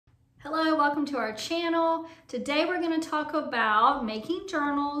Hello, welcome to our channel. Today we're going to talk about making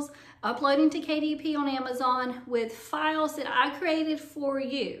journals, uploading to KDP on Amazon with files that I created for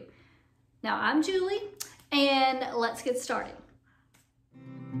you. Now I'm Julie and let's get started.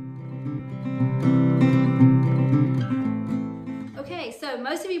 Okay, so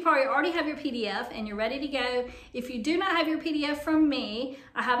most of you probably already have your PDF and you're ready to go. If you do not have your PDF from me,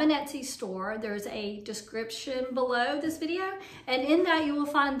 I have an Etsy store. There's a description below this video, and in that you will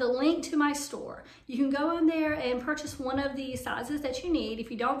find the link to my store. You can go on there and purchase one of the sizes that you need.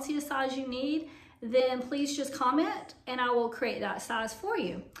 If you don't see a size you need, then please just comment and I will create that size for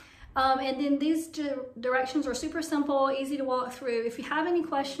you. And then these directions are super simple, easy to walk through. If you have any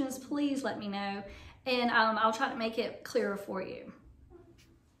questions, please let me know, and I'll try to make it clearer for you.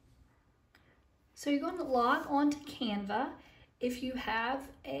 So you're going to log on to Canva. If you have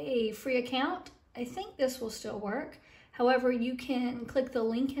a free account, I think this will still work. However, you can click the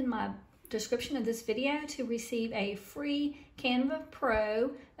link in my description of this video to receive a free Canva Pro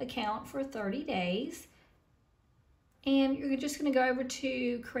account for 30 days. And you're just going to go over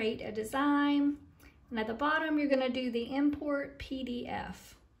to create a design. And at the bottom, you're going to do the import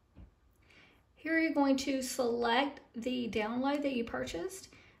PDF. Here you're going to select the download that you purchased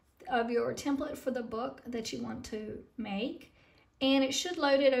of your template for the book that you want to make, and it should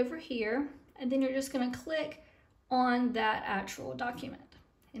load it over here, and then you're just going to click on that actual document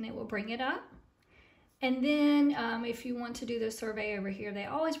and it will bring it up. And then if you want to do the survey over here, they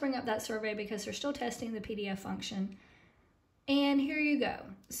always bring up that survey because they're still testing the PDF function. And here you go.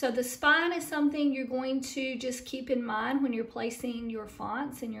 So the spine is something you're going to just keep in mind when you're placing your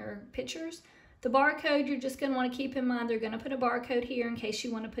fonts and your pictures. The barcode, you're just going to want to keep in mind they're going to put a barcode here in case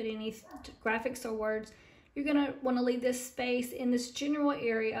you want to put any graphics or words. You're going to want to leave this space in this general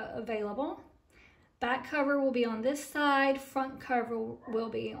area available. Back cover will be on this side, front cover will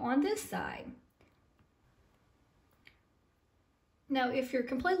be on this side. Now, if you're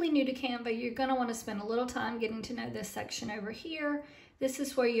completely new to Canva, you're going to want to spend a little time getting to know this section over here. This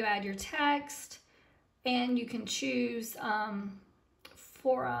is where you add your text, and you can choose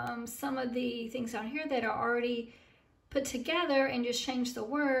for some of the things down here that are already put together and just change the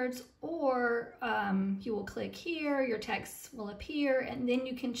words, or you will click here, your text will appear, and then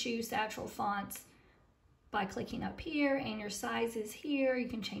you can choose the actual fonts by clicking up here, and your size is here. You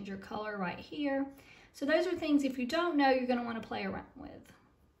can change your color right here. So those are things, if you don't know, you're going to want to play around with.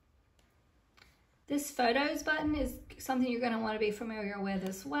 This photos button is something you're going to want to be familiar with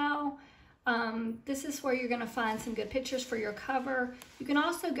as well. This is where you're going to find some good pictures for your cover. You can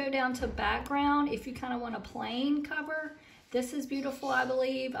also go down to background if you kind of want a plain cover. This is beautiful, I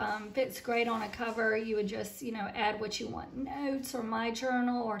believe. Fits great on a cover. You would just, add what you want, notes or my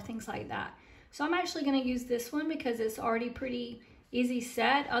journal or things like that. So I'm actually going to use this one because it's already pretty easy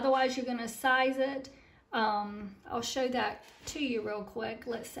set. Otherwise, you're going to size it. I'll show that to you real quick.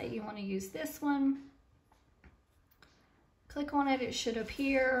 Let's say you want to use this one. Click on it, it should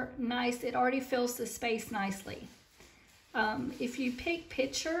appear nice. It already fills the space nicely. If you pick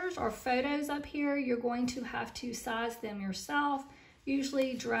pictures or photos up here, you're going to have to size them yourself.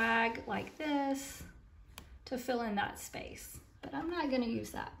 Usually drag like this to fill in that space, but I'm not going to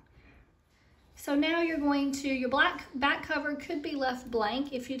use that. So now you're going to, your back cover could be left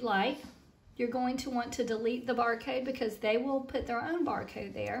blank if you'd like. You're going to want to delete the barcode because they will put their own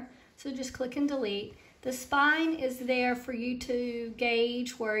barcode there. So just click and delete. The spine is there for you to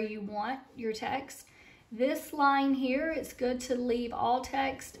gauge where you want your text. This line here, it's good to leave all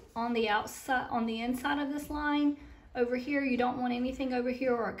text on the outside, on the inside of this line. Over here, you don't want anything over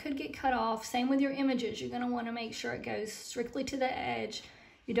here or it could get cut off. Same with your images. You're going to want to make sure it goes strictly to the edge.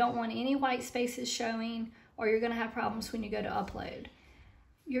 You don't want any white spaces showing, or you're going to have problems when you go to upload.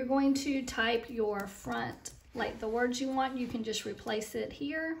 You're going to type your front, like the words you want. You can just replace it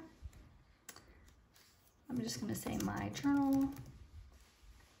here. I'm just going to say my journal.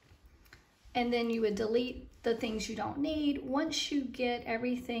 And then you would delete the things you don't need. Once you get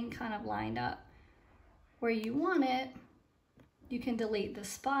everything kind of lined up where you want it, you can delete the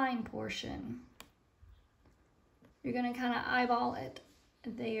spine portion. You're going to kind of eyeball it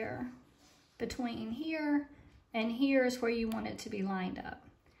there between here and here is where you want it to be lined up.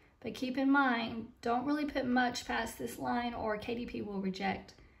 But keep in mind, don't really put much past this line or KDP will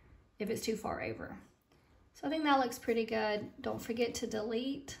reject if it's too far over. So I think that looks pretty good. Don't forget to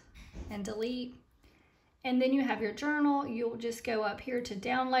delete and delete. And then you have your journal. You'll just go up here to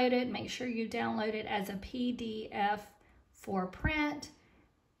download it. Make sure you download it as a PDF for print.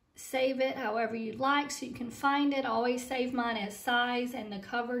 Save it however you'd like so you can find it. I always save mine as size and the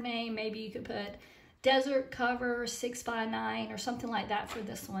cover name. Maybe you could put desert cover 6x9 or something like that for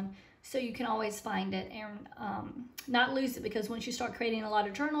this one. So you can always find it and not lose it, because once you start creating a lot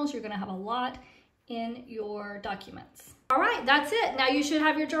of journals, you're going to have a lot in your documents. All right, that's it. Now you should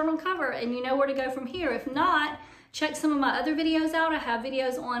have your journal cover and you know where to go from here. If not, check some of my other videos out. I have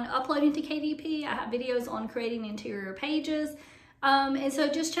videos on uploading to KDP. I have videos on creating interior pages. And so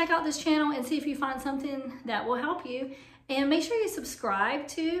just check out this channel and see if you find something that will help you. And make sure you subscribe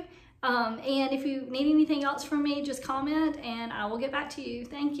too. And if you need anything else from me, just comment and I will get back to you.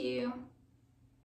 Thank you.